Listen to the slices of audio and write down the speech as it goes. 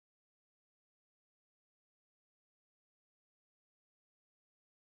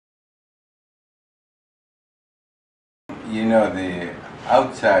You know, the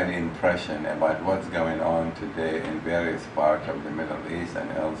outside impression about what's going on today in various parts of the Middle East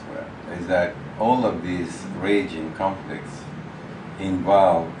and elsewhere is that all of these raging conflicts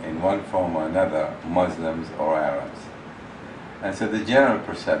involve, in one form or another, Muslims or Arabs. And so the general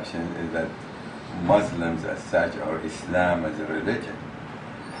perception is that Muslims as such, or Islam as a religion,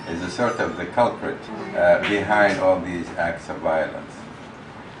 is a sort of the culprit behind all these acts of violence.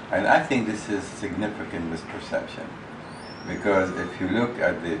 And I think this is significant misperception, because if you look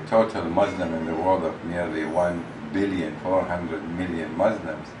at the total Muslim in the world of nearly 1,400,000,000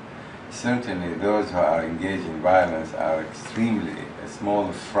 Muslims, certainly those who are engaged in violence are extremely a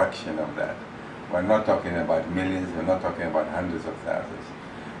small fraction of that. We're not talking about millions, we're not talking about hundreds of thousands.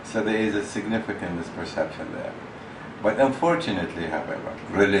 So there is a significant misperception there. But unfortunately, however,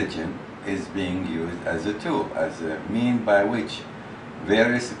 religion is being used as a tool, as a mean by which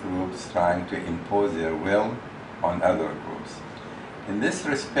various groups trying to impose their will on other groups. In this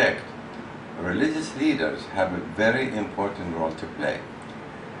respect, religious leaders have a very important role to play.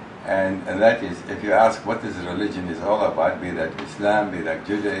 And that is, if you ask what this religion is all about, be that Islam, be that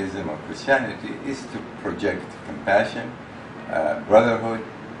Judaism or Christianity, is to project compassion, brotherhood,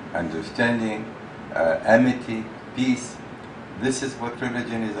 understanding, amity, peace. This is what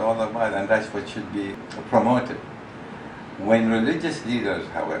religion is all about, and that's what should be promoted. When religious leaders,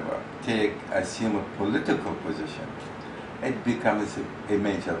 however, assume a political position, it becomes a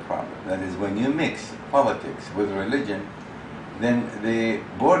major problem. That is, when you mix politics with religion, then the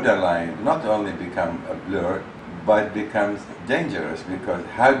borderline not only becomes a blur, but becomes dangerous, because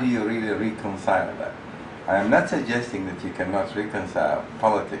how do you really reconcile that? I am not suggesting that you cannot reconcile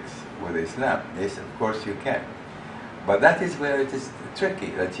politics with Islam. Yes, of course you can. But that is where it is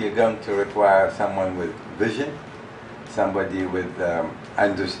tricky, that you're going to require someone with vision, somebody with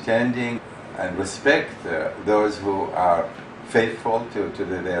understanding and respect those who are faithful to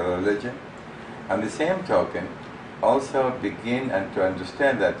their religion. On the same token, also begin and to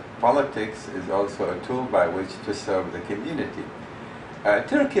understand that politics is also a tool by which to serve the community.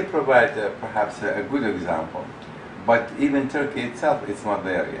 Turkey provides perhaps a good example, but even Turkey itself is not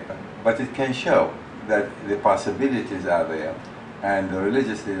there yet. But it can show that the possibilities are there, and the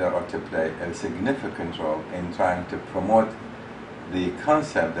religious leader ought to play a significant role in trying to promote the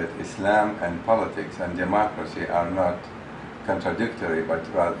concept that Islam and politics and democracy are not contradictory, but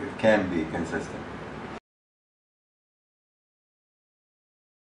rather can be consistent.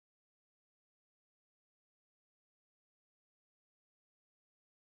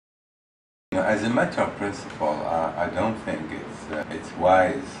 As a matter of principle, I don't think it's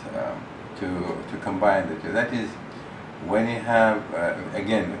wise to combine the two. That is, when you have,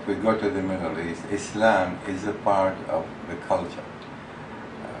 again, if we go to the Middle East, Islam is a part of the culture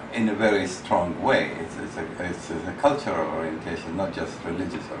in a very strong way. It's a cultural orientation, not just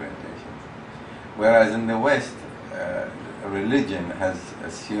religious orientation. Whereas in the West, religion has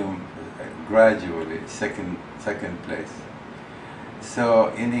assumed gradually second place.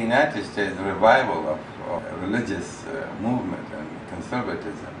 So in the United States, the revival of religious movement and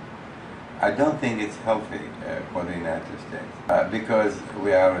conservatism, I don't think it's healthy for the United States, because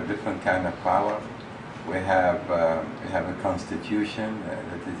we are a different kind of power. We have a constitution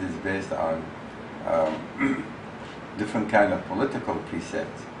that it is based on different kind of political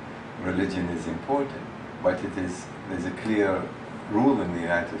precepts. Religion is important, but there's a clear rule in the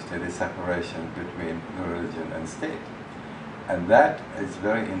United States, a separation between the religion and state. And that is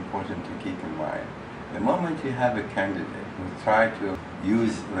very important to keep in mind. The moment you have a candidate who tries to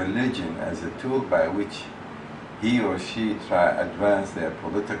use religion as a tool by which he or she advance their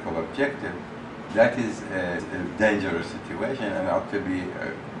political objective, that is a dangerous situation and ought to be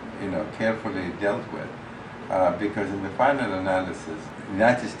carefully dealt with. Because in the final analysis, the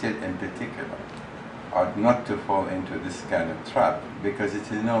United States in particular ought not to fall into this kind of trap, because it's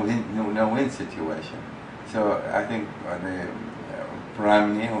a no-win situation. So I think the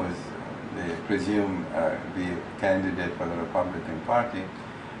Romney, who is the presumed the candidate for the Republican Party,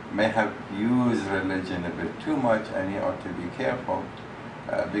 may have used religion a bit too much, and he ought to be careful,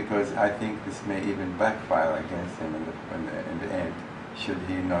 because I think this may even backfire against him in the end, should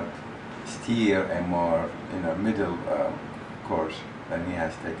he not steer a more middle course than he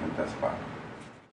has taken thus far.